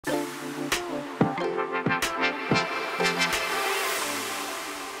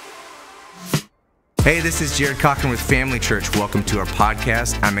Hey, this is Jared Cochran with Family Church. Welcome to our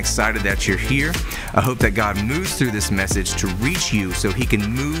podcast. I'm excited that you're here. I hope that God moves through this message to reach you so he can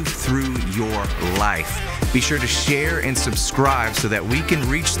move through your life. Be sure to share and subscribe so that we can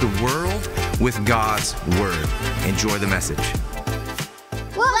reach the world with God's Word. Enjoy the message.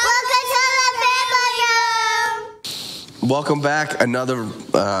 Welcome back. Another,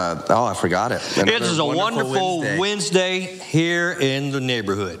 I forgot it. It is a wonderful Wednesday here in the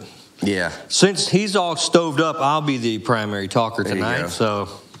neighborhood. Yeah. Since he's all stoved up, I'll be the primary talker tonight. So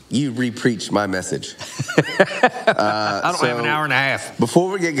you re-preached my message. I don't have an hour and a half. Before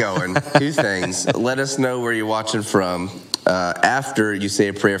we get going, two things. Let us know where you're watching from after you say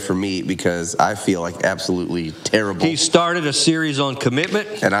a prayer for me, because I feel like absolutely terrible. He started a series on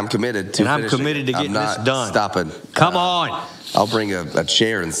commitment. And I'm committed to I'm committed to getting this done. Stopping. Come on. I'll bring a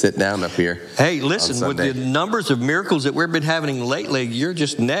chair and sit down up here. Hey, listen, with the numbers of miracles that we've been having lately, you're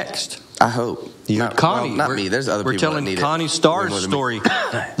just next. I hope. Connie. Not me. There's other people that need it. We're telling Connie Starr's story.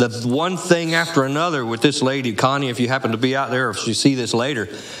 The one thing after another with this lady. Connie, if you happen to be out there, or if you see this later,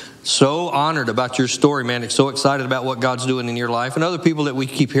 so honored about your story, man. So excited about what God's doing in your life. And other people that we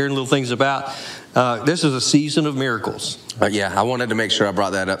keep hearing little things about. This is a season of miracles. Yeah, I wanted to make sure I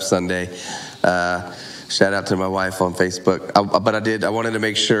brought that up Sunday. Shout out to my wife on Facebook. I wanted to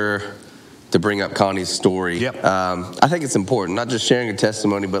make sure to bring up Connie's story. Yep. I think it's important, not just sharing a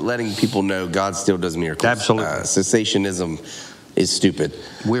testimony, but letting people know God still does miracles. Absolutely. Cessationism is stupid.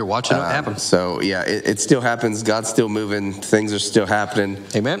 We're watching it happen. So, yeah, it still happens. God's still moving. Things are still happening.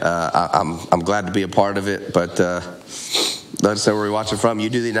 Amen. I'm glad to be a part of it, but let us know where you're watching from. You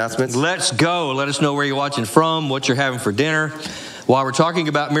do the announcements. Let's go. Let us know where you're watching from, what you're having for dinner. While we're talking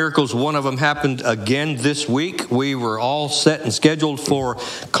about miracles, one of them happened again this week. We were all set and scheduled for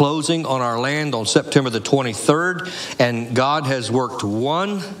closing on our land on September the 23rd, and God has worked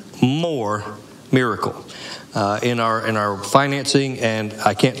one more miracle in our financing, and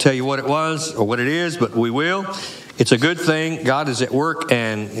I can't tell you what it was or what it is, but we will. It's a good thing. God is at work,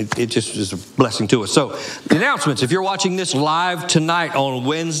 and it just is a blessing to us. So, the announcements. If you're watching this live tonight on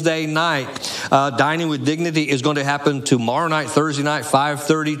Wednesday night, Dining with Dignity is going to happen tomorrow night, Thursday night,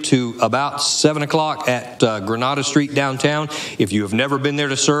 5:30 to about 7 o'clock at Granada Street downtown. If you have never been there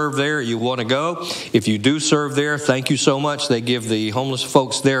to serve there, you want to go. If you do serve there, thank you so much. They give the homeless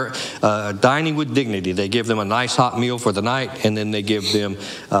folks there Dining with Dignity. They give them a nice hot meal for the night, and then they give them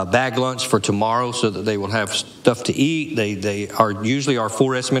bag lunch for tomorrow so that they will have stuff to eat. They are usually, our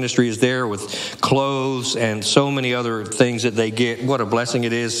 4S ministry is there with clothes and so many other things that they get. What a blessing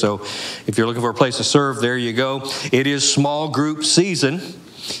it is. So if you're looking for a place to serve, there you go. It is small group season.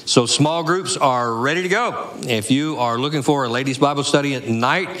 So small groups are ready to go. If you are looking for a ladies' Bible study at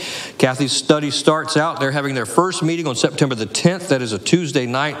night, Kathy's study starts out. They're having their first meeting on September the 10th. That is a Tuesday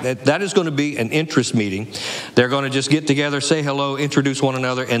night. That is going to be an interest meeting. They're going to just get together, say hello, introduce one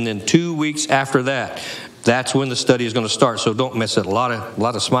another, and then 2 weeks after that, that's when the study is going to start. So don't miss it. A lot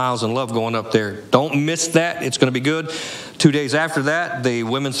of smiles and love going up there. Don't miss that. It's going to be good. 2 days after that, the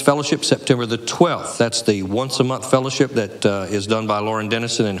Women's Fellowship, September the 12th. That's the once-a-month fellowship that is done by Lauren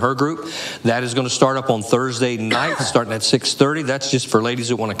Dennison and her group. That is going to start up on Thursday night, starting at 6:30. That's just for ladies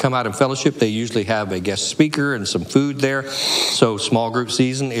that want to come out and fellowship. They usually have a guest speaker and some food there. So small group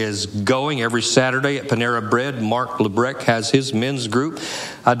season is going every Saturday at Panera Bread. Mark Lebrecht has his men's group.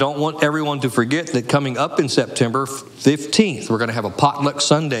 I don't want everyone to forget that coming up in September 15th, we're going to have a potluck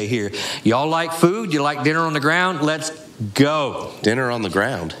Sunday here. Y'all like food? You like dinner on the ground? Let's go. Dinner on the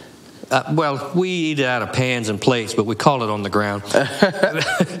ground. Well, we eat it out of pans and plates, but we call it on the ground. We're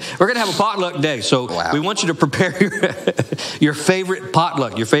going to have a potluck day, so we want you to prepare your favorite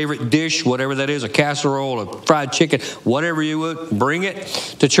potluck, your favorite dish, whatever that is, a casserole, a fried chicken, whatever you would. Bring it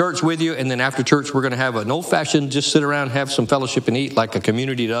to church with you, and then after church, we're going to have an old-fashioned, just sit around, have some fellowship and eat like a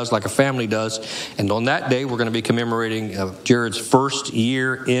community does, like a family does. And on that day, we're going to be commemorating Jared's first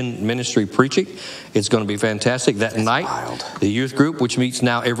year in ministry preaching. It's going to be fantastic. That night, the youth group, which meets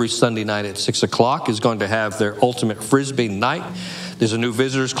now every Sunday night at 6 o'clock, is going to have their ultimate Frisbee night. There's a new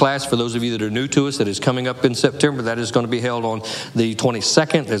visitors class for those of you that are new to us that is coming up in September. That is going to be held on the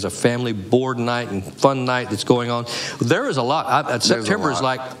 22nd. There's a family board night and fun night that's going on. There is a lot. September is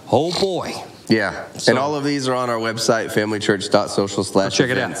like, oh boy. Yeah. So, and all of these are on our website, familychurch.social/events. Check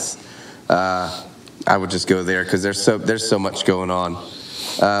it out. I would just go there because there's so much going on.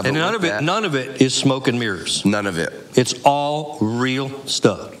 And none of it is smoke and mirrors. None of it. It's all real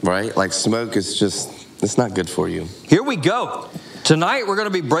stuff. Right? Like smoke is just, it's not good for you. Here we go. Tonight we're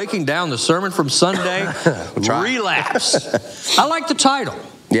going to be breaking down the sermon from Sunday, Relapse. I like the title.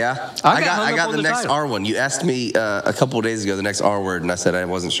 Yeah, I got the next title. R one. You asked me a couple of days ago the next R word, and I said I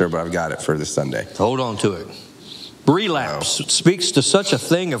wasn't sure, but I've got it for this Sunday. Hold on to it. Relapse speaks to such a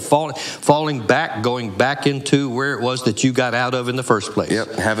thing of falling back, going back into where it was that you got out of in the first place.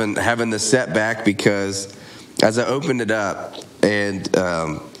 Yep, having the setback, because as I opened it up and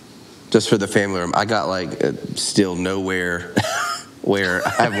just for the family room, I got still nowhere where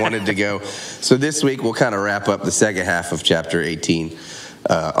I wanted to go. So this week we'll kind of wrap up the second half of chapter 18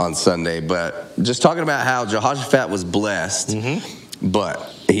 on Sunday, but just talking about how Jehoshaphat was blessed,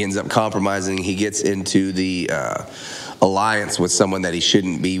 but he ends up compromising. He gets into the alliance with someone that he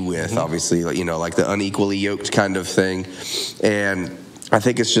shouldn't be with, obviously, like the unequally yoked kind of thing. And I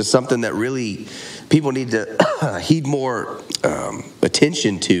think it's just something that really people need to heed more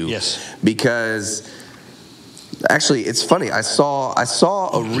attention to. Yes. Because actually, it's funny. I saw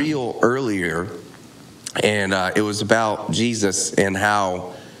a reel earlier, and it was about Jesus and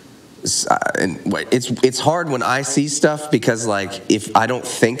how. And it's hard when I see stuff, because if I don't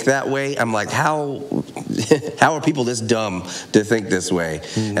think that way, I'm like, how are people this dumb to think this way?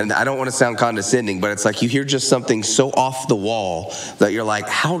 And I don't want to sound condescending, but it's like you hear just something so off the wall that you're like,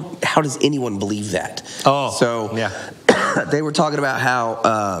 how does anyone believe that? So yeah. They were talking about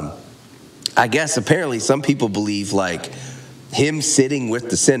how I guess apparently some people believe him sitting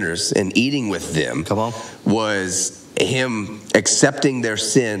with the sinners and eating with them was him accepting their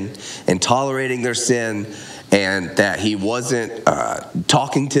sin and tolerating their sin, and that he wasn't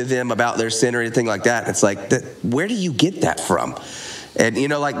talking to them about their sin or anything like that. It's like, where do you get that from? And,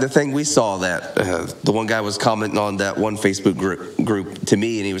 the thing we saw that the one guy was commenting on that one Facebook group to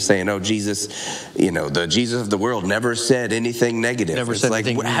me, and he was saying, Jesus, the Jesus of the world never said anything negative. Never said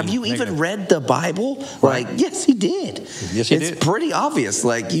anything have you negative. Even read the Bible? Right. Yes, he did. Yes, he did. It's pretty obvious.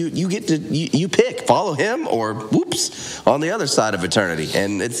 You get to, you pick, follow him or whoops, on the other side of eternity.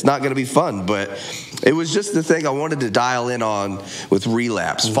 And it's not going to be fun, but it was just the thing I wanted to dial in on with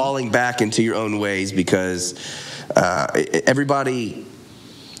relapse, falling back into your own ways, because everybody,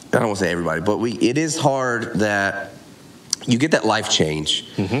 I don't want to say everybody, but it is hard that you get that life change.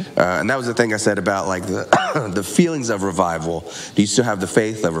 And that was the thing I said about the feelings of revival. Do you still have the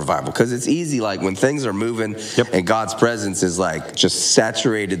faith of revival? Because it's easy, when things are moving and God's presence is just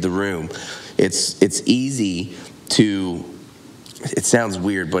saturated the room. It's easy to, it sounds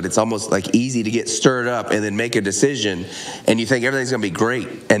weird, but it's almost easy to get stirred up and then make a decision, and you think everything's going to be great.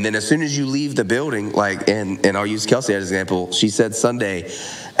 And then as soon as you leave the building, and I'll use Kelsey as an example, she said Sunday,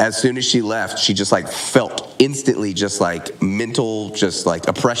 as soon as she left, she just felt instantly mental,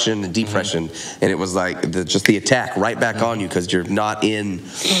 oppression and depression. And it was just the attack right back on you, because you're not in,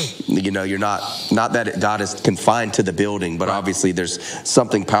 you're not that God is confined to the building, but obviously there's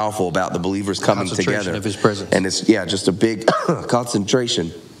something powerful about the believers coming together. Of his presence. And it's, just a big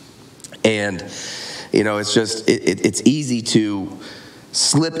concentration. And, it's just, it's easy to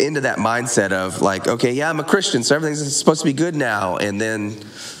slip into that mindset of okay, I'm a Christian, so everything's supposed to be good now. And then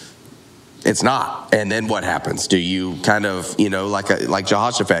it's not. And then what happens? Do you kind of, like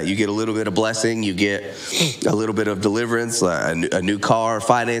Jehoshaphat, you get a little bit of blessing, you get a little bit of deliverance, a new car,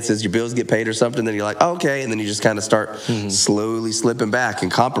 finances, your bills get paid or something, then you're like, okay, and then you just kind of start slowly slipping back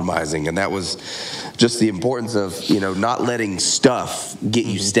and compromising. And that was just the importance of, not letting stuff get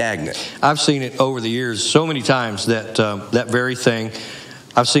you stagnant. I've seen it over the years so many times, that that very thing.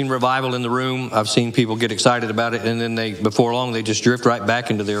 I've seen revival in the room. I've seen people get excited about it, and then before long, they just drift right back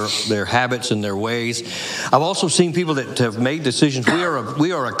into their habits and their ways. I've also seen people that have made decisions.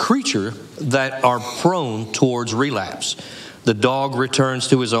 We are a creature that are prone towards relapse. The dog returns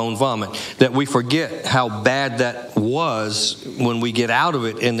to his own vomit. That we forget how bad that was when we get out of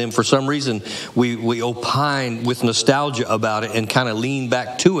it, and then for some reason we opine with nostalgia about it and kind of lean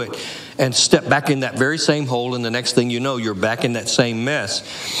back to it and step back in that very same hole, and the next thing you know, you're back in that same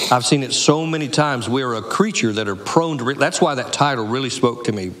mess. I've seen it so many times. We're a creature that are prone to that's why that title really spoke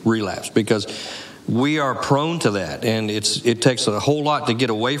to me, Relapse, because we are prone to that, and it takes a whole lot to get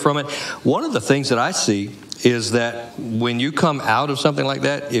away from it. One of the things that I see is that when you come out of something like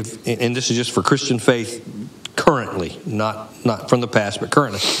that, and this is just for Christian faith currently, not from the past, but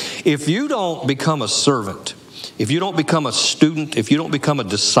currently, if you don't become a servant, if you don't become a student, if you don't become a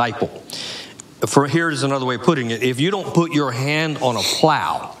disciple, here's another way of putting it, if you don't put your hand on a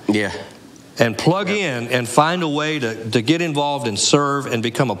plow and plug in and find a way to get involved and serve and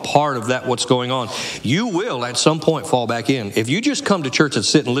become a part of what's going on, you will at some point fall back in. If you just come to church and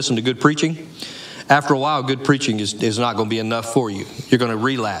sit and listen to good preaching, after a while, good preaching is not going to be enough for you. You're going to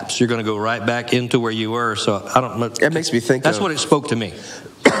relapse. You're going to go right back into where you were. So I don't know. It makes me think. That's what it spoke to me.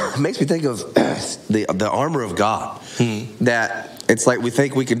 It makes me think of the armor of God. That it's like we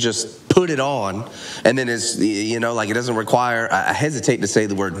think we can just put it on, and then it's, like it doesn't require, I hesitate to say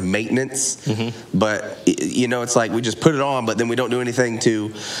the word maintenance, but, it's like we just put it on, but then we don't do anything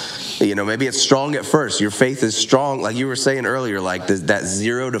to, maybe it's strong at first. Your faith is strong, like you were saying earlier, like that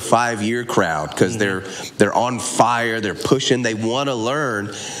 0 to 5 year crowd, because they're on fire, they're pushing, they want to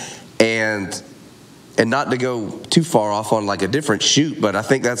learn, and not to go too far off on like a different shoot, but I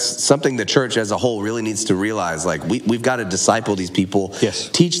think that's something the church as a whole really needs to realize. Like we've got to disciple these people,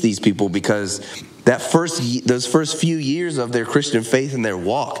 teach these people, because those first few years of their Christian faith and their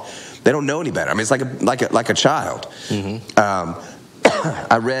walk, they don't know any better. I mean, it's like a child.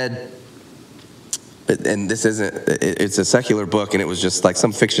 I read, and it's a secular book, and it was just like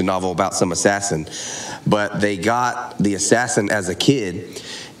some fiction novel about some assassin, but they got the assassin as a kid,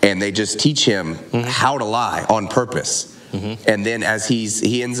 and they just teach him how to lie on purpose. And then as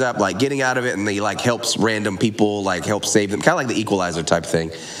he ends up like getting out of it, and he like helps random people, like helps save them, kind of like the Equalizer type thing.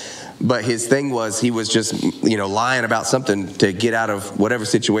 But his thing was, he was just, lying about something to get out of whatever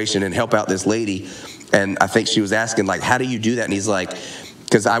situation and help out this lady. And I think she was asking, like, how do you do that? And he's like,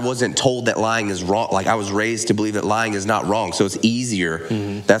 because I wasn't told that lying is wrong. Like, I was raised to believe that lying is not wrong, so it's easier.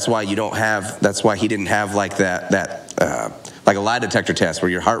 That's why that's why he didn't have like that like a lie detector test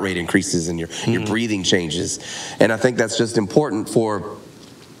where your heart rate increases and your breathing changes. And I think that's just important for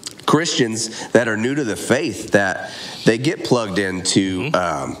Christians that are new to the faith, that they get plugged into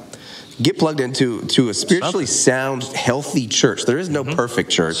a spiritually sound, healthy church. There is no perfect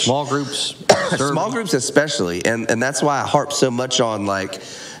church. Small groups. Small groups especially. And that's why I harp so much on, like,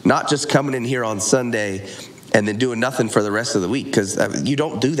 not just coming in here on Sunday and then doing nothing for the rest of the week, because you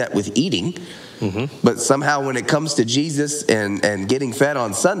don't do that with eating. But somehow when it comes to Jesus and getting fed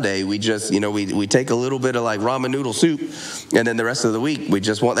on Sunday, we just, we take a little bit of like ramen noodle soup, and then the rest of the week we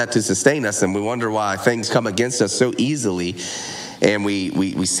just want that to sustain us, and we wonder why things come against us so easily, and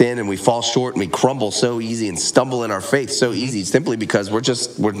we sin and we fall short and we crumble so easy and stumble in our faith so easy, simply because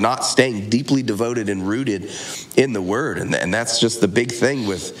we're not staying deeply devoted and rooted in the Word. And that's just the big thing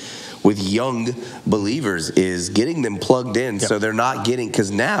with young believers, is getting them plugged in. So they're not getting, because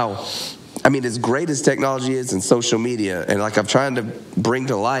now, I mean, as great as technology is and social media, and like I'm trying to bring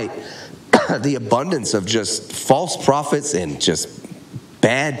to light the abundance of just false prophets and just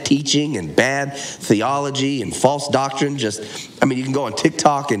bad teaching and bad theology and false doctrine. You can go on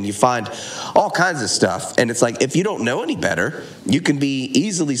TikTok and you find all kinds of stuff. And it's like, if you don't know any better, you can be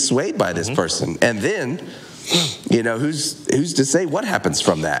easily swayed by this person. And then, who's to say what happens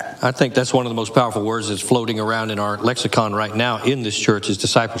from that? I think that's one of the most powerful words that's floating around in our lexicon right now in this church is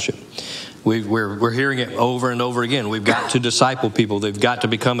discipleship. We're hearing it over and over again. We've got to disciple people. They've got to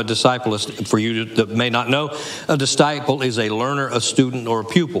become a disciplist. For you that may not know, a disciple is a learner, a student, or a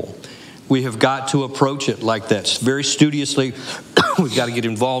pupil. We have got to approach it like that, very studiously. We've got to get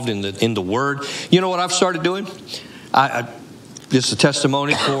involved in the Word. You know what I've started doing? This is a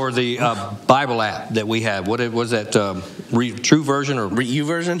testimony for the Bible app that we have. What was that? True Version or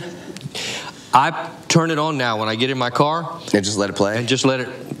YouVersion? I turn it on now when I get in my car. And just let it play? And just let it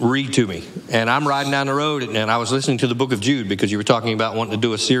read to me. And I'm riding down the road, and I was listening to the book of Jude, because you were talking about wanting to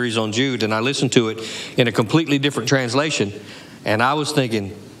do a series on Jude, and I listened to it in a completely different translation. And I was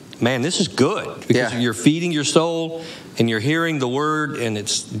thinking, man, this is good, because you're feeding your soul and you're hearing the Word, and it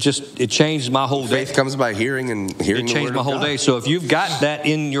changed my whole day. Faith comes by hearing, and hearing the Word of God. It changed my whole day. So if you've got that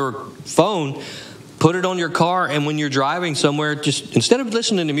in your phone, put it on your car, and when you're driving somewhere, just instead of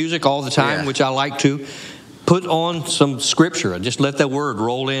listening to music all the time, which I like to, put on some scripture and just let that Word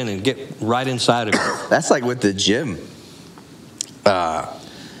roll in and get right inside of it. That's like with the gym.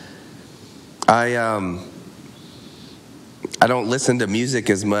 I don't listen to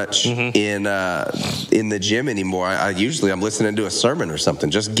music as much in the gym anymore. I'm listening to a sermon or something,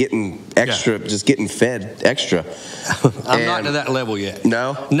 just getting extra, just getting fed extra. I'm not to that level yet.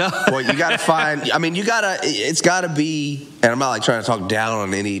 No? Well, you got to find, it's got to be, and I'm not like trying to talk down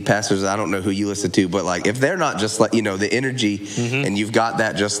on any pastors. I don't know who you listen to, but like if they're not just like, the energy and you've got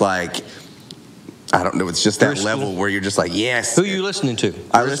that just like, I don't know, it's just that level where you're just like, yes. Who are you listening to?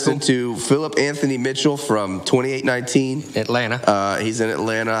 I listen to Philip Anthony Mitchell from 2819. Atlanta. He's in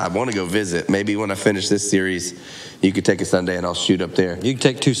Atlanta. I want to go visit. Maybe when I finish this series, you could take a Sunday and I'll shoot up there. You can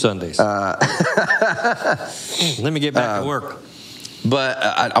take 2 Sundays. Let me get back to work. But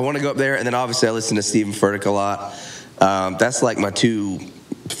I want to go up there, and then obviously I listen to Stephen Furtick a lot. That's like my 2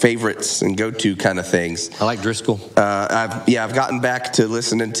 favorites and go-to kind of things. I like Driscoll. I've gotten back to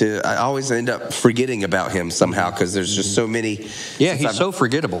listening to. I always end up forgetting about him somehow, because there's just so many. Yeah, he's so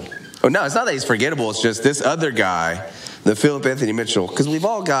forgettable. Oh no, it's not that he's forgettable. It's just this other guy the Philip Anthony Mitchell, because we've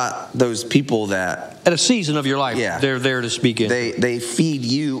all got those people that at a season of your life, yeah, they're there to speak in. They feed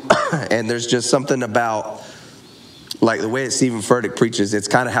you, and there's just something about, like the way that Stephen Furtick preaches, it's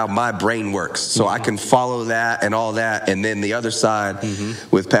kind of how my brain works. So I can follow that and all that. And then the other side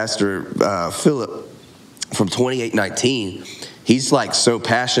with Pastor Philip from 2819, he's like so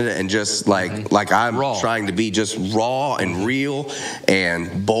passionate and just like I'm raw. Trying to be just raw and real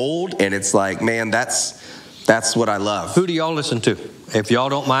and bold. And it's like, man, that's what I love. Who do y'all listen to? If y'all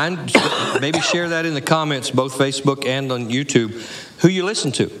don't mind, maybe share that in the comments, both Facebook and on YouTube, who you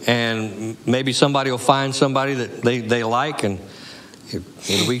listen to. And maybe somebody will find somebody that they like, and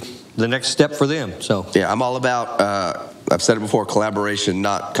it'll be the next step for them. So yeah, I'm all about, I've said it before, collaboration,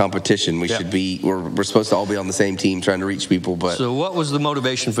 not competition. We're supposed to all be on the same team trying to reach people. But so what was the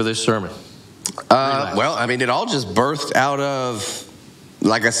motivation for this sermon? Well, I mean, it all just birthed out of,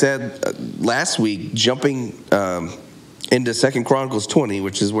 like I said last week, jumping into 2 Chronicles 20,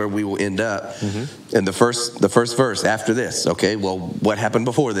 which is where we will end up. And the first verse after this, okay, well, what happened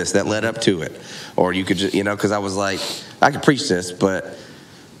before this that led up to it? Or you could just, because I was like, I could preach this, but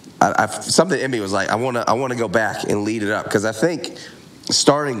something in me was like, I want to go back and lead it up, because I think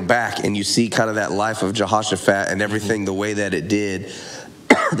starting back and you see kind of that life of Jehoshaphat and everything the way that it did,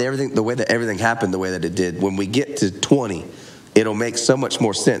 the way that everything happened the way that it did. When we get to 20, it'll make so much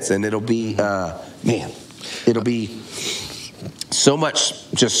more sense, and it'll be it'll be so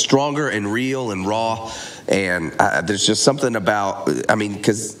much just stronger and real and raw. And there's just something about, I mean,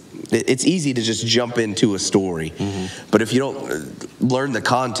 because it's easy to just jump into a story, but if you don't learn the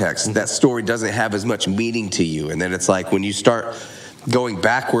context, that story doesn't have as much meaning to you. And then it's like when you start going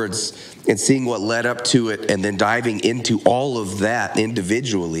backwards and seeing what led up to it and then diving into all of that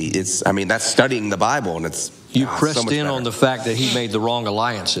individually, that's studying the Bible, and it's you pressed in on the fact that he made the wrong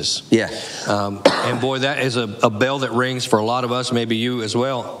alliances. Yeah. And boy, that is a bell that rings for a lot of us, maybe you as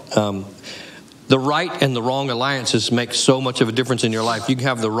well. The right and the wrong alliances make so much of a difference in your life. You can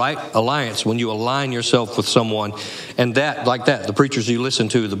have the right alliance when you align yourself with someone, and the preachers you listen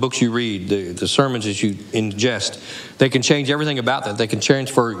to, the books you read, the sermons that you ingest, they can change everything about that. They can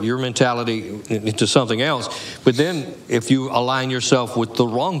transfer your mentality into something else. But then if you align yourself with the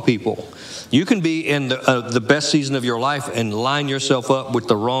wrong people, you can be in the best season of your life and line yourself up with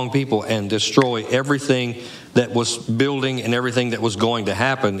the wrong people and destroy everything that was building and everything that was going to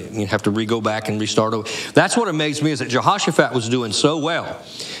happen. You have to go back and restart over. That's what amazed me, is that Jehoshaphat was doing so well,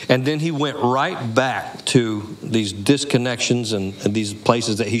 and then he went right back to these disconnections and these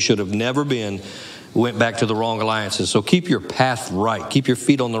places that he should have never been, went back to the wrong alliances. So keep your path right. Keep your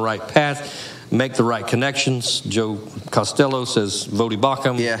feet on the right path. Make the right connections. Joe Costello says Vodi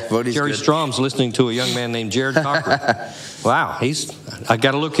Bakum. Yeah, Vodi's Jerry good. Strom's listening to a young man named Jared Cochran. Wow, I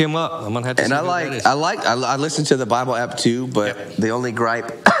got to look him up. I'm gonna have to. And I listen to the Bible app too, but the only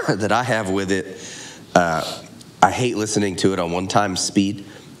gripe that I have with it, I hate listening to it on one-time speed.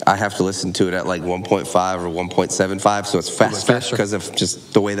 I have to listen to it at like 1.5 or 1.75, so it's faster because of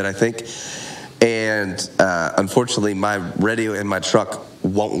just the way that I think. And unfortunately, my radio in my truck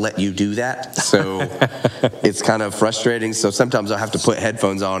won't let you do that, so it's kind of frustrating. So sometimes I have to put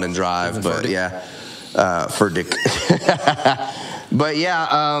headphones on and drive. But yeah, Furtick. But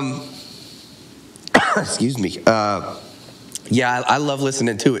yeah, excuse me. Yeah, I love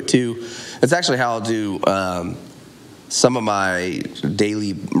listening to it too. It's actually how I'll do some of my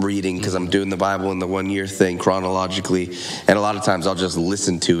daily reading, because I'm doing the Bible in the 1 year thing chronologically, and a lot of times I'll just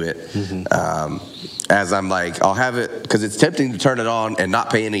listen to it as I'm like, I'll have it, because it's tempting to turn it on and not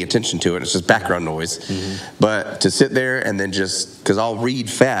pay any attention to it. It's just background noise. But to sit there and then just, because I'll read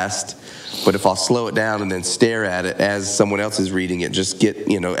fast, but if I'll slow it down and then stare at it as someone else is reading it, just get,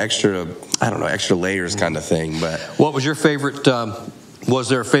 extra layers kind of thing. But what was your favorite? Was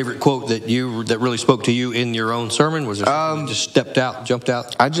there a favorite quote that really spoke to you in your own sermon? Was there something that just jumped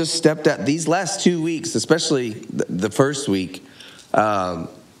out? I just stepped out these last 2 weeks, especially the first week. I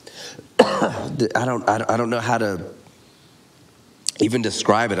don't know how to even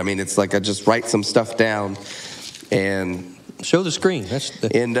describe it. I mean, it's like I just write some stuff down and show the screen.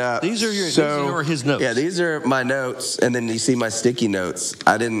 These are his notes. Yeah, these are my notes, and then you see my sticky notes.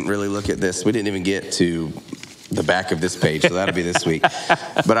 I didn't really look at this. We didn't even get to the back of this page, so that'll be this week.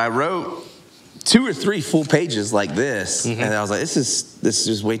 But I wrote 2 or 3 full pages like this, and I was like, this is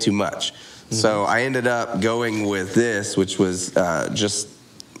just way too much. So I ended up going with this, which was just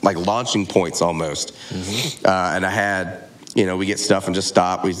like launching points almost. And I had, we get stuff and just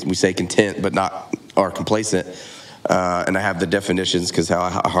stop. We say content, but not or complacent. And I have the definitions, because how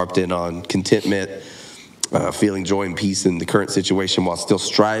I harped in on contentment, feeling joy and peace in the current situation while still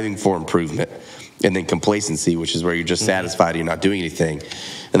striving for improvement. and then complacency, which is where you're just satisfied, you're not doing anything,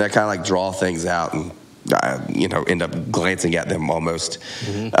 and that kind of like draw things out and end up glancing at them almost.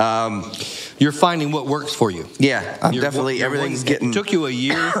 You're finding what works for you. Yeah, everything's getting. It took you a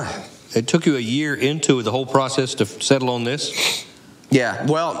year. It took you a year into the whole process to settle on this. Yeah,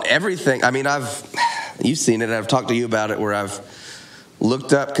 well, everything. I mean, you've seen it. I've talked to you about it, where I've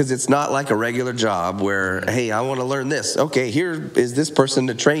looked up, because it's not like a regular job where, hey, I want to learn this. Okay, here is this person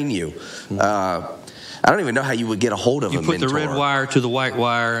to train you. I don't even know how you would get a hold of a mentor. You put the red wire to the white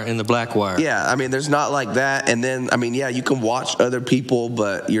wire and the black wire. Yeah, I mean, there's not like that. And then, I mean, yeah, you can watch other people,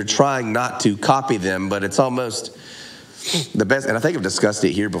 but you're trying not to copy them. But it's almost the best. And I think I've discussed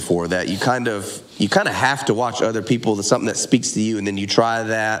it here before, that you kind of have to watch other people. There's something that speaks to you, and then you try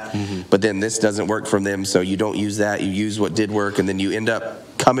that. But then this doesn't work from them, so you don't use that. You use what did work, and then you end up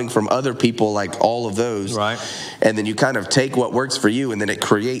coming from other people, like all of those. Right. And then you kind of take what works for you, and then it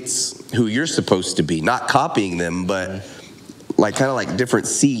creates who you're supposed to be. Not copying them, but like kind of like different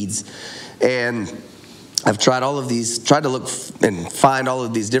seeds. And I've tried all of these, tried to look and find all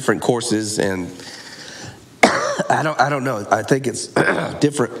of these different courses, and I don't know. I think it's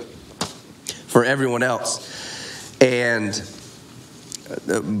different for everyone else. And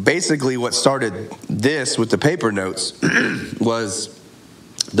basically what started this with the paper notes was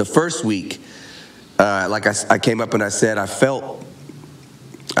the first week. Like I came up and I said, I felt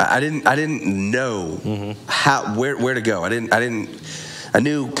I didn't know where to go. I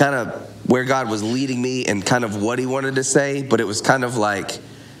knew kind of where God was leading me and kind of what he wanted to say, but it was kind of like,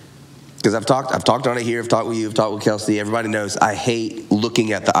 because I've talked on it here, I've talked with you, I've talked with Kelsey. Everybody knows I hate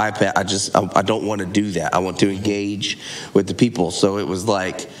looking at the iPad. I don't want to do that. I want to engage with the people. So it was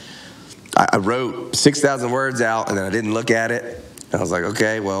like I wrote 6,000 words out, and then I didn't look at it. I was like,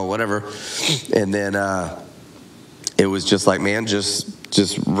 okay, well, whatever. And then it was just like, man,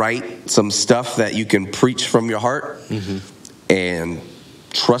 just write some stuff that you can preach from your heart and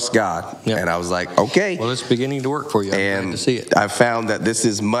trust God. Yep. And I was like, okay. Well, it's beginning to work for you. I'm glad to see it. I found that this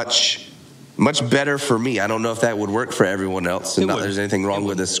is much better for me. I don't know if that would work for everyone else. And not that there's anything wrong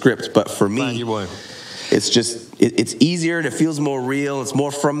with the script, but for me, it's just, it's easier and it feels more real. It's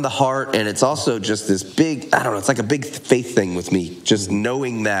more from the heart. And it's also just this big, I don't know, it's like a big faith thing with me. Just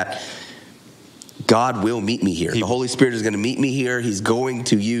knowing that God will meet me here. The Holy Spirit is going to meet me here. He's going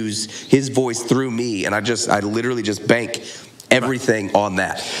to use his voice through me. And I literally just bank everything on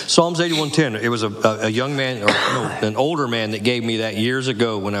that. Psalms 81:10. It was a young man, an older man that gave me that years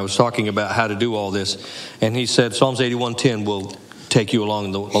ago when I was talking about how to do all this. And he said, Psalms 81:10 will take you a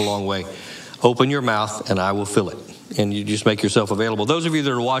long way. Open your mouth and I will fill it. And you just make yourself available. Those of you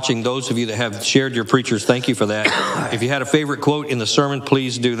that are watching, those of you that have shared your preachers, thank you for that. If you had a favorite quote in the sermon,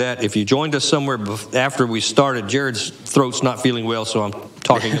 please do that. If you joined us somewhere after we started, Jared's throat's not feeling well, so I'm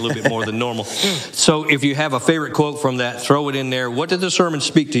talking a little bit more than normal. So if you have a favorite quote from that, throw it in there. What did the sermon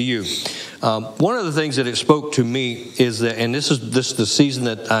speak to you? One of the things that it spoke to me is that, and this is the season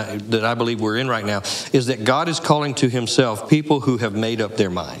that I believe we're in right now, is that God is calling to himself people who have made up their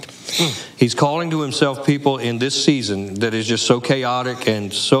mind. He's calling to himself people in this season that is just so chaotic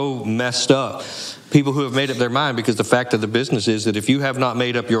and so messed up. People who have made up their mind, because the fact of the business is that if you have not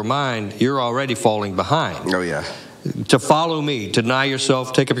made up your mind, you're already falling behind. Oh, yeah. To follow me, to deny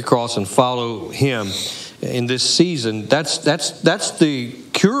yourself, take up your cross, and follow him in this season, that's the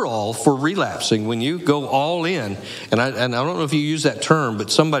cure-all for relapsing. When you go all in, and I don't know if you use that term, but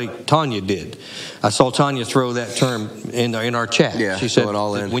Tanya did. I saw Tanya throw that term in our chat. Yeah, she said,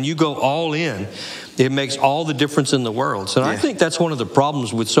 all in. When you go all in, it makes all the difference in the world. So I think that's one of the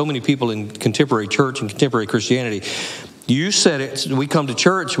problems with so many people in contemporary church and contemporary Christianity. You said it. We come to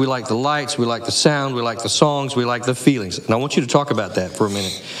church. We like the lights. We like the sound. We like the songs. We like the feelings. And I want you to talk about that for a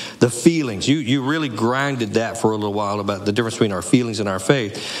minute. The feelings. You really grinded that for a little while about the difference between our feelings and our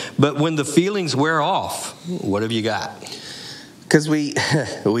faith. But when the feelings wear off, what have you got? Because we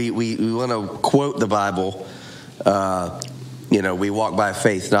want to quote the Bible. We walk by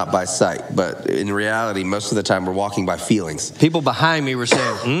faith, not by sight. But in reality, most of the time, we're walking by feelings. People behind me were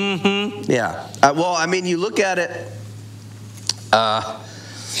saying, Yeah. You look at it.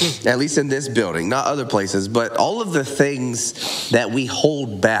 At least in this building, not other places, but all of the things that we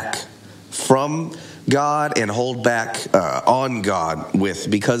hold back from God and hold back on God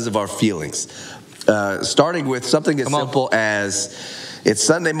with because of our feelings. Starting with something as simple as, it's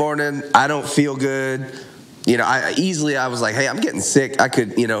Sunday morning, I don't feel good, I was like, hey, I'm getting sick. I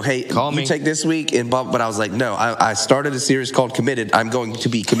could, hey, Call me. You take this week. But I was like, no, I started a series called Committed. I'm going to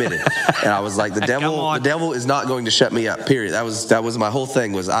be committed. And I was like, the devil is not going to shut me up, period. That was my whole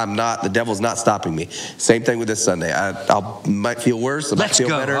thing was the devil's not stopping me. Same thing with this Sunday. I might feel worse. I might feel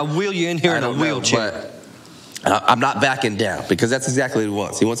better. I'll wheel you in here in a wheelchair. But I'm not backing down because that's exactly what he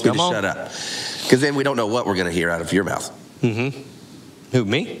wants. He wants me to shut up. Because then we don't know what we're going to hear out of your mouth. Mm-hmm. Who,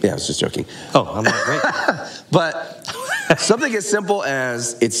 me? Yeah, I was just joking. Oh, I'm not great. But something as simple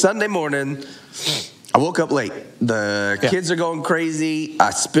as it's Sunday morning. I woke up late. The kids are going crazy.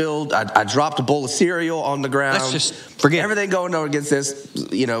 I dropped a bowl of cereal on the ground. Let's just forget everything going on against this.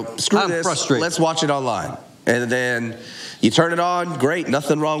 Screw I'm this. frustrated. Let's watch it online. And then you turn it on. Great.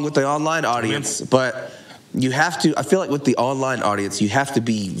 Nothing wrong with the online audience. But you have to, I feel like with the online audience, you have to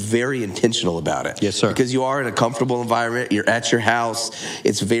be very intentional about it. Yes, sir. Because you are in a comfortable environment. You're at your house.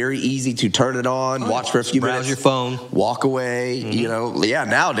 It's very easy to turn it on, watch for a few minutes. Browse your phone. Walk away,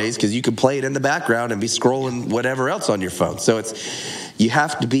 nowadays, because you can play it in the background and be scrolling whatever else on your phone. So you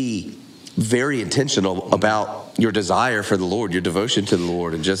have to be very intentional about your desire for the Lord, your devotion to the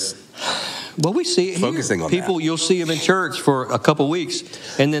Lord, and just... Well, we see it focusing here. on People, that. You'll see them in church for a couple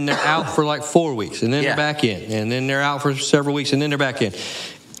weeks, and then they're out for like 4 weeks, and then they're back in, and then they're out for several weeks, and then they're back in.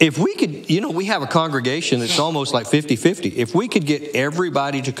 If we could, we have a congregation that's almost like 50-50. If we could get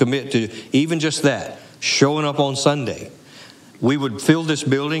everybody to commit to even just that, showing up on Sunday, we would fill this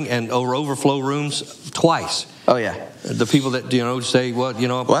building and overflow rooms twice. Oh, yeah. The people that, say, well,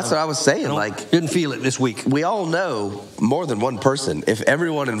 Well, that's what I was saying. Didn't feel it this week. We all know more than one person. If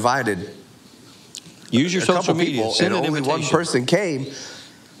everyone invited... Use your social media. And only one person came,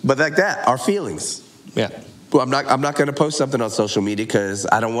 but like that, our feelings. Yeah. Well, I'm not going to post something on social media because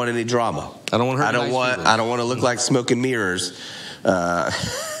I don't want any drama. I don't want to hurt I don't want to look like smoke and mirrors. I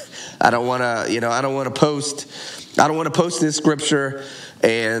don't want to post this scripture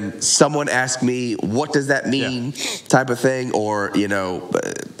and someone ask me what does that mean, type of thing, or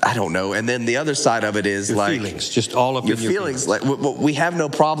I don't know. And then the other side of it is your like feelings, just all up your in your feelings. Like we have no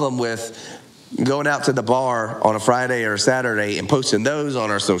problem with going out to the bar on a Friday or a Saturday and posting those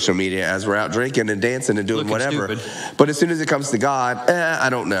on our social media as we're out drinking and dancing and doing looking whatever. stupid. But as soon as it comes to God, I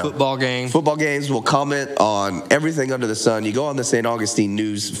don't know. Football games will comment on everything under the sun. You go on the St. Augustine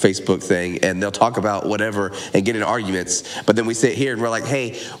News Facebook thing, and they'll talk about whatever and get into arguments. But then we sit here and we're like,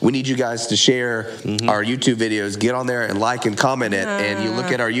 hey, we need you guys to share our YouTube videos. Get on there and like and comment it. And you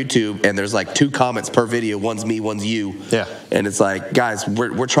look at our YouTube, and there's like 2 comments per video. One's me, one's you. Yeah. And it's like, guys,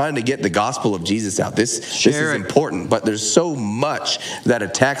 we're trying to get the gospel of Jesus out. This is important, but there's so much that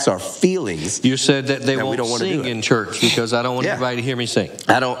attacks our feelings. You said that they won't want sing in church because I don't want everybody to hear me sing.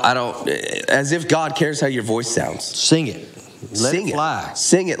 I don't. As if God cares how your voice sounds. Sing it. Let it fly.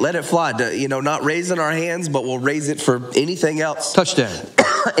 Sing it. Let it fly. Not raising our hands, but we'll raise it for anything else. Touchdown.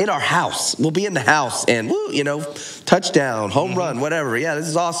 In our house. We'll be in the house and, touchdown, home run, whatever. Yeah, this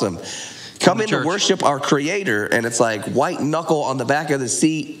is awesome. Come in to worship our Creator, and it's like white knuckle on the back of the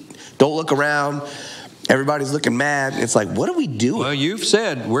seat. Don't look around. Everybody's looking mad. It's like, what are we doing? Well, you've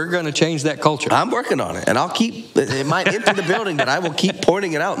said we're going to change that culture. I'm working on it, and it might empty the building, but I will keep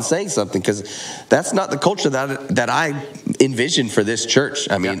pointing it out and saying something, because that's not the culture that I envision for this church.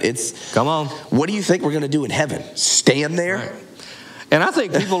 I mean, Come on. What do you think we're going to do in heaven? Stand there? Right. And I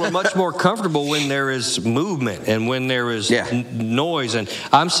think people are much more comfortable when there is movement and when there is noise. And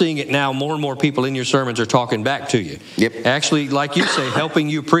I'm seeing it now. More and more people in your sermons are talking back to you. Yep. Actually, like you say, helping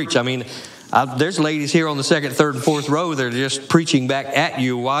you preach. I mean, there's ladies here on the 2nd, 3rd, and 4th row that are just preaching back at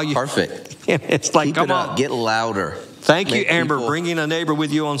you while you. Perfect. It's like, come on. Get louder. Thank you, Amber, bringing a neighbor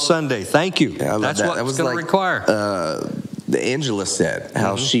with you on Sunday. Thank you. Yeah, That's what it's going to require. Angela said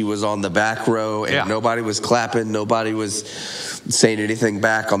how she was on the back row and nobody was clapping, nobody was saying anything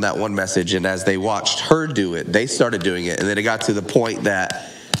back on that one message. And as they watched her do it, they started doing it. And then it got to the point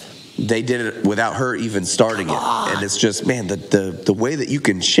that they did it without her even starting it. And it's just, man, the way that you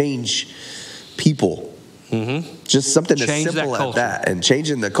can change people. Just something as simple as that, and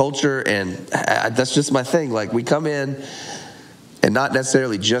changing the culture. And that's just my thing. Like, we come in, and not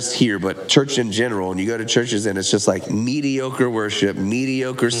necessarily just here, but church in general. And you go to churches and it's just like mediocre worship,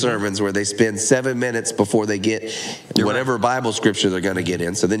 mediocre sermons where they spend 7 minutes before they get whatever Bible scripture they're going to get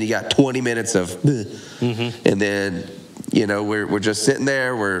in. So then you got 20 minutes of, and then, we're just sitting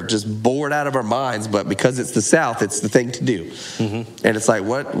there. We're just bored out of our minds. But because it's the South, it's the thing to do. And it's like,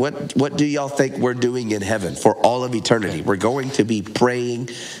 what do y'all think we're doing in heaven for all of eternity? We're going to be praying,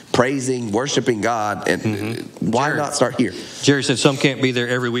 praising, worshiping God. And why not start here? Jerry said some can't be there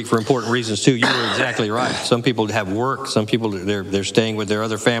every week for important reasons, too. You were exactly right. Some people have work. Some people, they're staying with their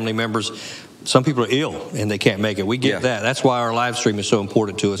other family members. some people are ill and they can't make it. We get that. That's why our live stream is so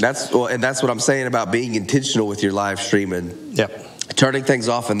important to us. That's what I'm saying about being intentional with your live stream and turning things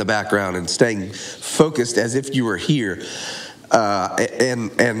off in the background and staying focused as if you were here,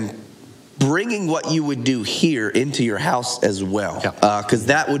 and bringing what you would do here into your house as well, because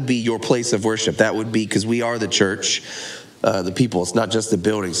that would be your place of worship. That would be, because we are the church, the people. It's not just the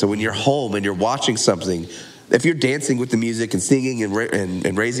building. So when you're home and you're watching something, if you're dancing with the music and singing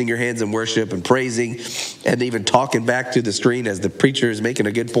and raising your hands in worship and praising and even talking back to the screen as the preacher is making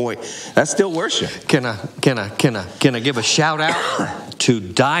a good point, that's still worship. Can I give a shout out to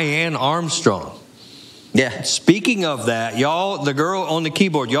Diane Armstrong? Yeah. Speaking of that, y'all, the girl on the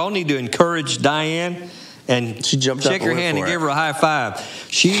keyboard, y'all need to encourage Diane and she jumped shake up her hand and give her a high five.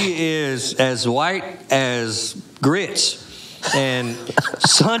 She is as white as grits. And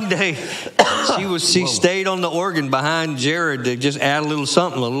Sunday, she stayed on the organ behind Jared to just add a little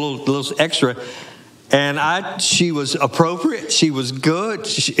something, a little extra. And she was appropriate. She was good.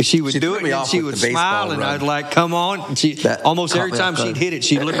 She would do it, and she would smile, and I'd like, come on. Almost every time she'd hit it,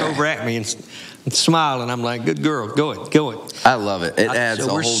 she'd look over at me and smile, and I'm like, good girl, go it. I love it. It adds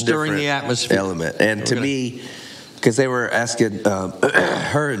so a we're whole stirring the atmosphere element. And to me, because they were asking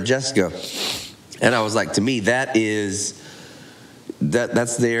her and Jessica, and I was like, to me, that's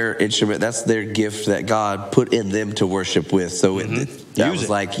their instrument, that's their gift that God put in them to worship with. So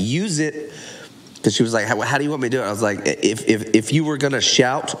use it. Because she was like, how do you want me to do it? I was like, if you were going to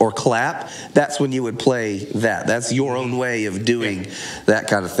shout or clap, that's when you would play that. That's your own way of doing that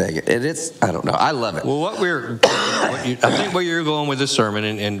kind of thing. And I don't know, I love it. Well, I think where you're going with this sermon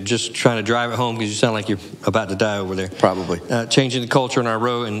and just trying to drive it home, because you sound like you're about to die over there. Probably. Changing the culture in our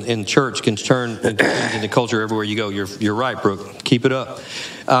row in church can turn into changing the culture everywhere you go. You're right, Brooke. Keep it up.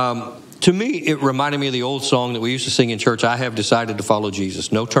 To me, it reminded me of the old song that we used to sing in church, I have decided to follow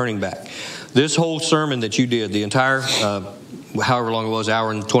Jesus, no turning back. This whole sermon that you did, the entire, however long it was,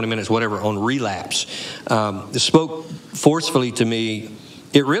 hour and 20 minutes, whatever, on relapse, spoke forcefully to me.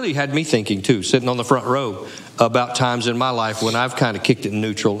 It really had me thinking, too, sitting on the front row, about times in my life when I've kind of kicked it in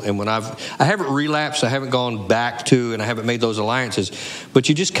neutral and when I haven't relapsed, I haven't gone back to, and I haven't made those alliances. But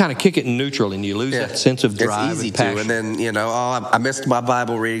you just kind of kick it in neutral and you lose that sense of drive. It's easy and passion. to, and then, I missed my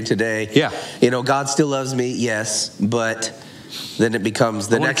Bible reading today. Yeah. God still loves me, yes, but then it becomes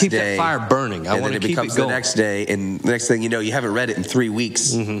the next day. I want to keep that fire burning. I want to keep it going. It becomes the next day, and the next thing you know, you haven't read it in 3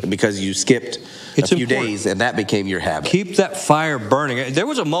 weeks because you skipped a few days, and that became your habit. Keep that fire burning. There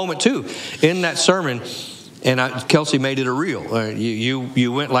was a moment, too, in that sermon, and Kelsey made it a reel.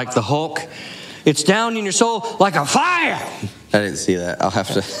 You went like the Hulk. It's down in your soul like a fire. I didn't see that. I'll have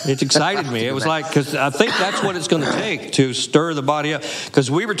to. It excited me. It was like, because I think that's what it's going to take to stir the body up. Because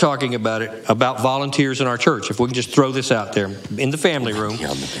we were talking about volunteers in our church. If we can just throw this out there in the family room,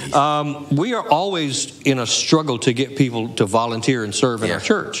 we are always in a struggle to get people to volunteer and serve in our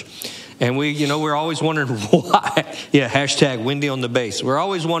church. And we're always wondering why. Yeah, hashtag Wendy on the base. We're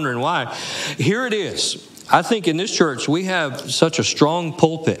always wondering why. Here it is. I think in this church we have such a strong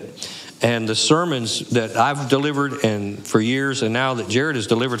pulpit. And the sermons that I've delivered and for years, and now that Jared has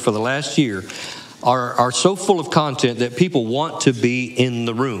delivered for the last year, are so full of content that people want to be in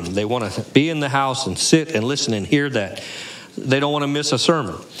the room. They want to be in the house and sit and listen and hear that. They don't want to miss a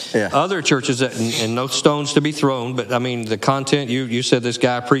sermon. Yeah. Other churches, and no stones to be thrown, but I mean the content. You said this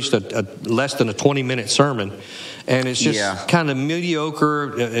guy preached a less than a 20-minute sermon. And it's just kind of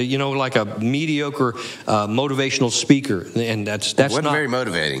mediocre, like a mediocre motivational speaker. And that's wasn't not very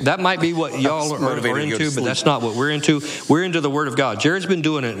motivating. That might be what y'all are into, but that's not what we're into. We're into the Word of God. Jared's been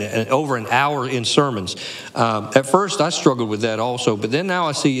doing it over an hour in sermons. At first, I struggled with that also, but then now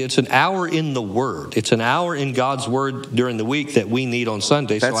I see it's an hour in the Word. It's an hour in God's Word during the week that we need on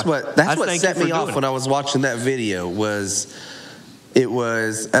Sunday. That's what set me off when I was watching that video was. It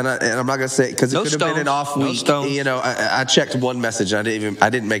was, and I'm not gonna say because it could have been an off week. I checked one message. I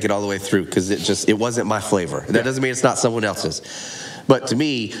didn't make it all the way through because it wasn't my flavor. That doesn't mean it's not someone else's. But to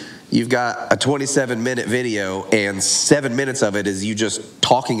me, you've got a 27-minute video, and 7 minutes of it is you just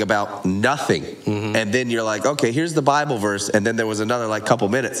talking about nothing, and then you're like, okay, here's the Bible verse, and then there was another couple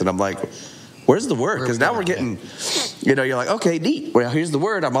minutes, and I'm like, where's the word? Because now we're getting, you're like, okay, neat. Well, here's the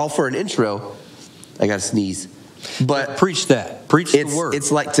word. I'm all for an intro. I got to sneeze. But preach that. Preach the word.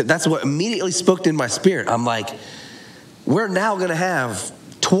 It's like that's what immediately spoke in my spirit. I'm like, we're now going to have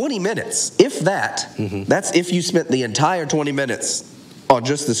 20 minutes, if that. That's if you spent the entire 20 minutes on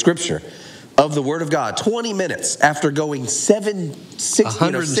just the scripture of the Word of God. 20 minutes after going 6,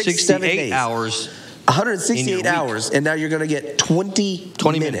 7 days. hours. 168 hours, and now you're going to get 20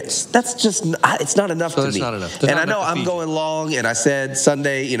 minutes. That's just, it's not enough to me. Not enough. And I know I'm going long, and I said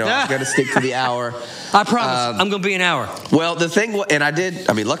Sunday, I'm going to stick to the hour. I promise, I'm going to be an hour. Well, the thing,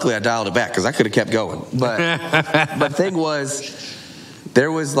 and luckily I dialed it back because I could have kept going. But the thing was,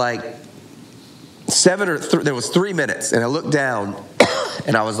 there was like there was 3 minutes, and I looked down,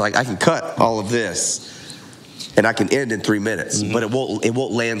 and I was like, I can cut all of this. And I can end in 3 minutes, but it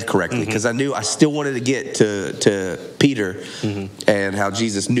won't land correctly because I knew I still wanted to get to Peter and how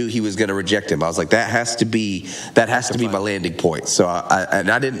Jesus knew he was going to reject him. I was like, that has to be my landing point. So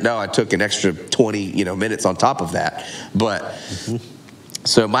I didn't know I took an extra 20 minutes on top of that. But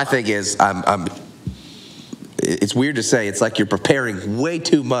so my thing is it's weird to say. It's like you're preparing way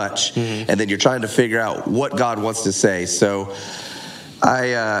too much, and then you're trying to figure out what God wants to say. So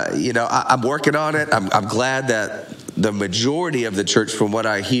I'm working on it. I'm glad that the majority of the church, from what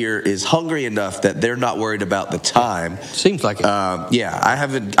I hear, is hungry enough that they're not worried about the time. Seems like it.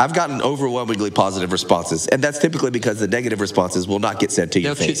 I've gotten overwhelmingly positive responses, and that's typically because the negative responses will not get said to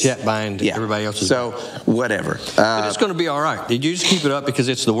your face. They'll chit-chat behind everybody else's. So whatever. But it's going to be all right. You just keep it up because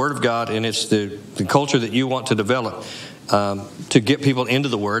it's the Word of God, and it's the culture that you want to develop. To get people into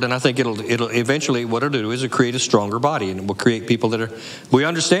the Word, and I think it'll eventually, what it'll do is it'll create a stronger body, and it will create people we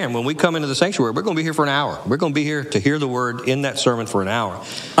understand when we come into the sanctuary, we're going to be here for an hour. We're going to be here to hear the Word in that sermon for an hour.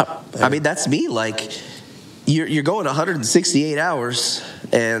 That's me. Like, you're going 168 hours,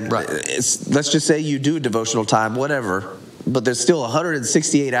 and let's just say you do devotional time, whatever, but there's still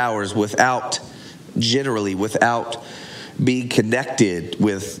 168 hours without being connected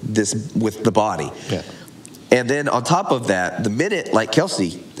with the body. Yeah. And then on top of that, the minute, like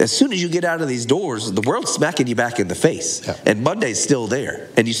Kelsey, as soon as you get out of these doors, the world's smacking you back in the face. Yeah. And Monday's still there.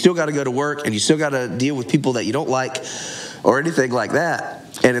 And you still got to go to work, and you still got to deal with people that you don't like or anything like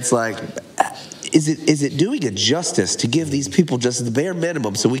that. And it's like, is it doing a justice to give these people just the bare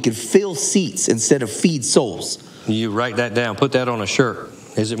minimum so we can fill seats instead of feed souls? You write that down. Put that on a shirt.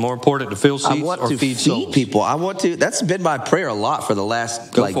 Is it more important to fill seats or feed souls? People. That's been my prayer a lot for the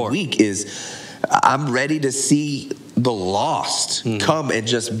last week is I'm ready to see the lost come and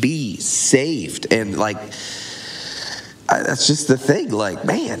just be saved. And that's just the thing. Like,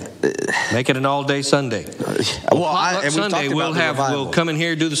 man, make it an all-day Sunday. We'll come in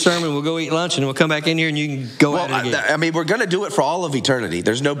here, do the sermon, we'll go eat lunch, and we'll come back in here, and you can go at it again. We're going to do it for all of eternity.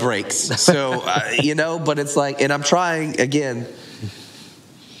 There's no breaks. So, but it's like, and I'm trying to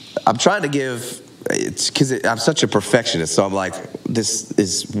give. It's because I'm such a perfectionist, so I'm like, this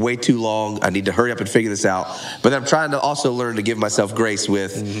is way too long. I need to hurry up and figure this out. But I'm trying to also learn to give myself grace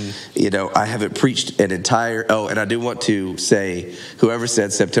with, I haven't preached an entire. Oh, and I do want to say, whoever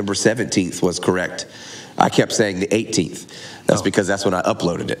said September 17th was correct. I kept saying the 18th. That's because that's when I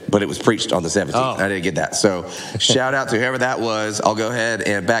uploaded it, but it was preached on the 17th. I didn't get that. So shout out to whoever that was. I'll go ahead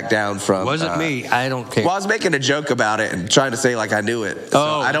and back down from. Wasn't me. I don't care. Well, I was making a joke about it and trying to say like I knew it. So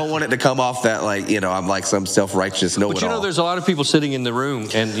I don't want it to come off that I'm like some self-righteous know-it-all. But there's a lot of people sitting in the room,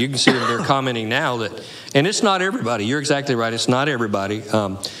 and you can see them. They're commenting now and it's not everybody. You're exactly right. It's not everybody.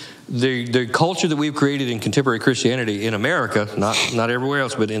 The culture that we've created in contemporary Christianity in America, not everywhere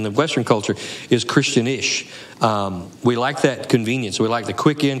else, but in the Western culture, is Christian-ish. We like that convenience. We like the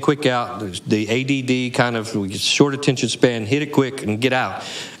quick in, quick out, the ADD kind of short attention span, hit it quick and get out.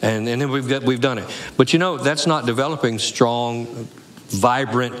 And then we've done it. But that's not developing strong,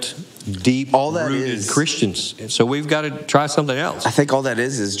 vibrant, deep-rooted Christians. So we've got to try something else. I think all that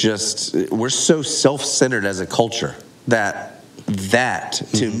is just we're so self-centered as a culture that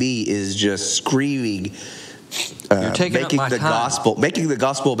to me is just screaming, making the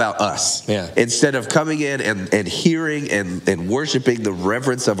gospel about us. Yeah. Instead of coming in and hearing and worshiping the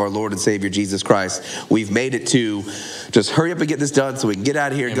reverence of our Lord and Savior Jesus Christ, we've made it to just hurry up and get this done so we can get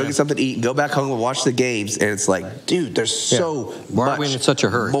out of here and go get something to eat and go back home and watch the games. And it's like, dude, there's so Why are we in such a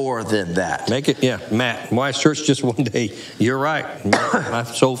hurry? More than that. Make it, Matt. Why is church just one day? You're right. My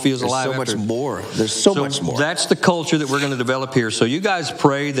soul feels alive. There's so much more. There's so much more. That's the culture that we're going to develop here. So you guys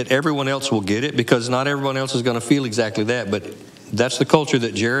pray that everyone else will get it, because not everyone else is going to feel exactly that. But that's the culture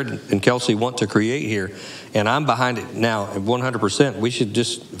that Jared and Kelsey want to create here. And I'm behind it now 100%. We should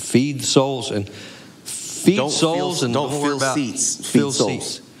just feed souls and don't fill seats. Feed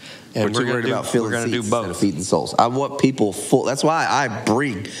souls. And we're worried about filling seats instead of feeding souls. I want people full. That's why I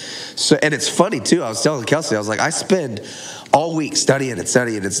bring. So, and it's funny too. I was telling Kelsey, I was like, I spend all week studying,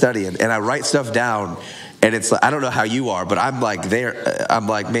 and I write stuff down. And it's like, I don't know how you are, but I'm like there. I'm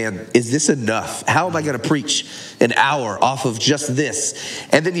like, man, is this enough? How am I going to preach an hour off of just this?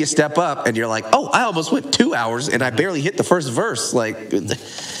 And then you step up and you're like, oh, I almost went 2 hours and I barely hit the first verse. Like,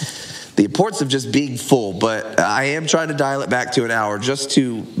 the importance of just being full, but I am trying to dial it back to an hour just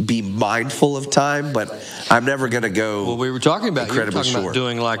to be mindful of time, but I'm never going to go. Well, we were talking about, you were talking about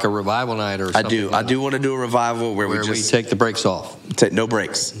doing like a revival night or something. I do want to do a revival where we just take the breaks off. No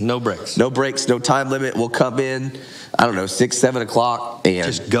breaks. No breaks. No breaks, no time limit. We'll come in, I don't know, 6, 7 o'clock and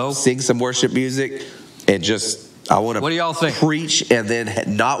just go sing some worship music and just, I want to what do y'all think? Preach and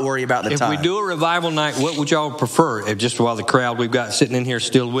then not worry about the time. If we do a revival night, what would y'all prefer? If just while the crowd we've got sitting in here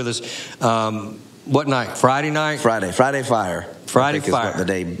still with us, what night? Friday night? Friday Fire. Friday I think Fire. Is what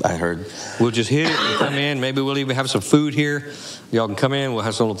the name I heard. We'll just hit it and come in. Maybe we'll even have some food here. Y'all can come in. We'll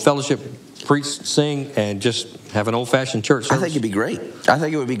have some little fellowship, preach, sing, and just have an old-fashioned church service. I think it'd be great. I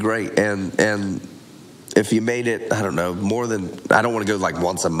think it would be great. And if you made it, I don't know, more than, I don't want to go like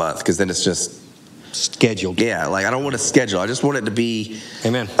once a month because then it's just scheduled. Yeah, like I don't want to schedule. I just want it to be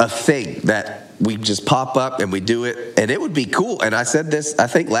Amen. A thing that we just pop up and we do it. And it would be cool. And I said this, I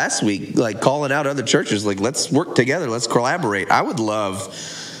think last week, like calling out other churches, like let's work together, let's collaborate. I would love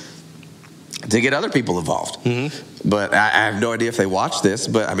to get other people involved. Mm-hmm. But I have no idea if they watch this.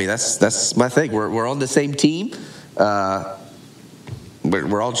 But I mean, that's my thing. We're on the same team. We're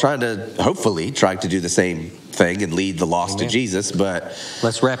all trying to do the same thing and lead the lost to Jesus. But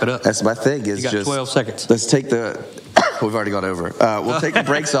let's wrap it up. That's my thing. Is you got just 12 seconds. Let's take we've already gone over. We'll take the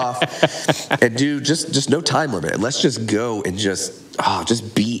breaks off and do just no time limit. And let's just go and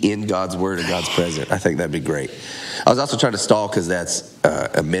just be in God's word and God's presence. I think that'd be great. I was also trying to stall because that's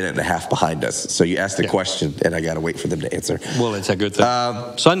a minute and a half behind us. So you asked a question and I got to wait for them to answer. Well, it's a good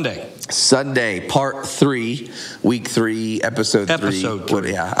thing. Sunday, part 3, week 3, episode 3. Episode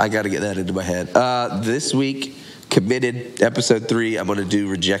 3. Yeah, I got to get that into my head. This week, committed, episode 3, I'm going to do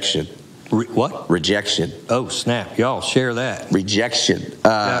rejection. What? Rejection. Oh, snap. Y'all share that. Rejection.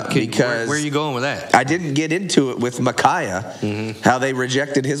 Because where are you going with that? I didn't get into it with Micaiah, how they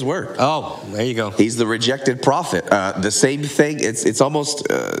rejected his word. Oh, there you go. He's the rejected prophet. The same thing. It's almost,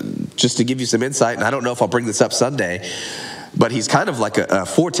 just to give you some insight, and I don't know if I'll bring this up Sunday, but he's kind of like a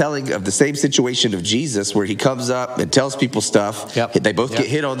foretelling of the same situation of Jesus where he comes up and tells people stuff. Yep. They both get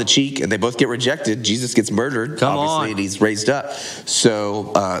hit on the cheek and they both get rejected. Jesus gets murdered, obviously, and he's raised up.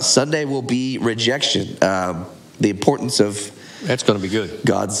 So Sunday will be rejection. The importance of that's going to be good.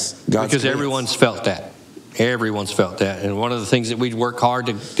 God's because commands. everyone's felt that. Everyone's felt that. And one of the things that we work hard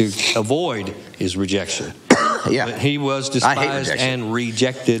to avoid is rejection. Yeah. But he was despised and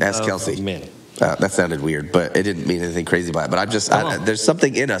rejected Ask of Kelsey. men. That sounded weird, but it didn't mean anything crazy by it. But there's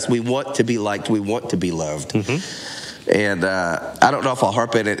something in us. We want to be liked. We want to be loved. Mm-hmm. And I don't know if I'll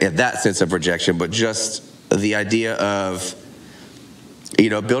harp in it in that sense of rejection, but just the idea of,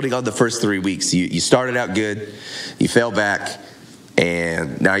 building on the first 3 weeks. You started out good, you fell back,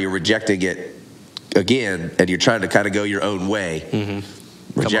 and now you're rejecting it again, and you're trying to kind of go your own way. Mm-hmm.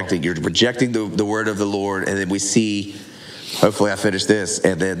 You're rejecting the word of the Lord, and then we see. Hopefully I finish this,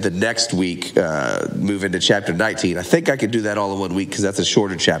 and then the next week move into chapter 19. I think I could do that all in 1 week because that's a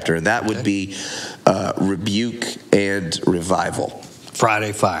shorter chapter, and that would be rebuke and revival.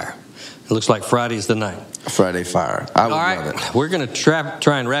 Friday Fire. It looks like Friday's the night. Friday Fire. I would love it. We're going to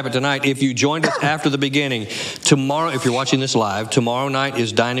try and wrap it tonight. If you joined us after the beginning, tomorrow, if you're watching this live, tomorrow night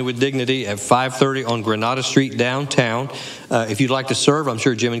is Dining with Dignity at 5:30 on Granada Street downtown. If you'd like to serve, I'm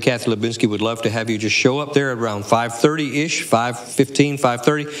sure Jim and Kathy Lubinsky would love to have you just show up there around 5:30-ish, 5:15,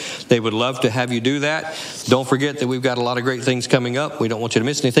 5:30. They would love to have you do that. Don't forget that we've got a lot of great things coming up. We don't want you to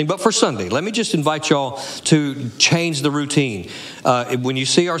miss anything. But for Sunday, let me just invite y'all to change the routine. When you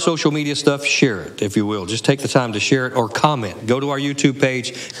see our social media stuff, share it, if you will. Just take the time to share it or comment. Go to our YouTube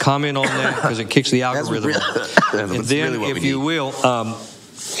page, comment on that because it kicks the algorithm. And then, really if you will,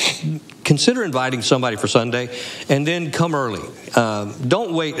 consider inviting somebody for Sunday and then come early.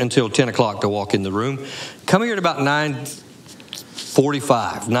 Don't wait until 10 o'clock to walk in the room. Come here at about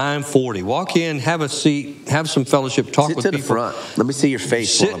 9:45, 9:40. Walk in, have a seat, have some fellowship, talk with people. Sit to the front. Let me see your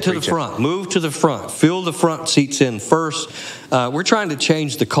face. Sit to the front. Move to the front. Fill the front seats in first. We're trying to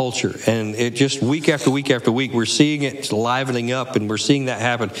change the culture, and it just week after week after week, we're seeing it livening up, and we're seeing that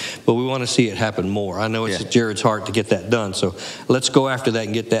happen, but we want to see it happen more. I know it's Jared's heart to get that done, so let's go after that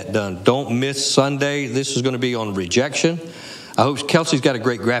and get that done. Don't miss Sunday. This is going to be on rejection. I hope Kelsey's got a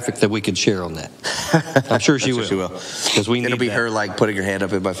great graphic that we can share on that. I'm sure she will. She will. Because we need It'll be her like putting her hand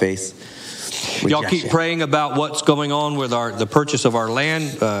up in my face. Y'all keep praying about what's going on with the purchase of our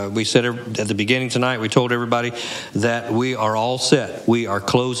land. We said at the beginning tonight, we told everybody that we are all set. We are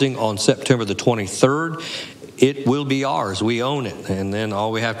closing on September the 23rd. it will be ours. We own it. And then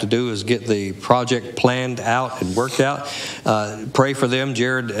all we have to do is get the project planned out and worked out. Pray for them,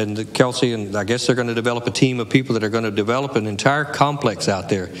 Jared and Kelsey, and I guess they're going to develop a team of people that are going to develop an entire complex out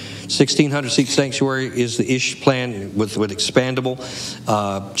there. 1,600-seat sanctuary is the ish plan with expandable.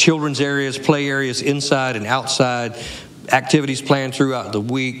 Children's areas, play areas inside and outside, activities planned throughout the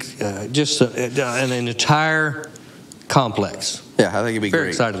week, just an entire complex. Yeah, I think it'd be very great.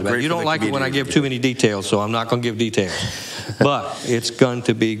 excited about Great it. You for don't the like it when I community. give too many details, so I'm not going to give details. But it's going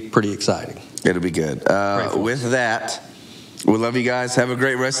to be pretty exciting. It'll be good. With that, we love you guys. Have a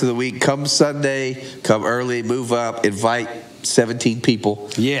great rest of the week. Come Sunday, come early, move up, invite 17 people.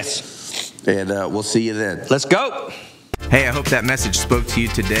 Yes. And we'll see you then. Let's go. Hey, I hope that message spoke to you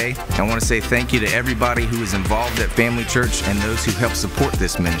today. I want to say thank you to everybody who is involved at Family Church and those who help support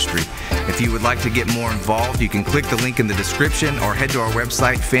this ministry. If you would like to get more involved, you can click the link in the description or head to our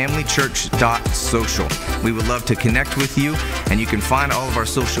website, familychurch.social. We would love to connect with you, and you can find all of our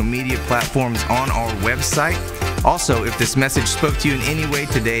social media platforms on our website. Also, if this message spoke to you in any way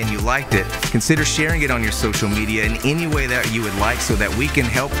today and you liked it, consider sharing it on your social media in any way that you would like so that we can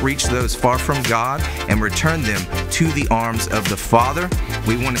help reach those far from God and return them to the arms of the Father.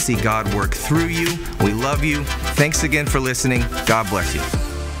 We want to see God work through you. We love you. Thanks again for listening. God bless you.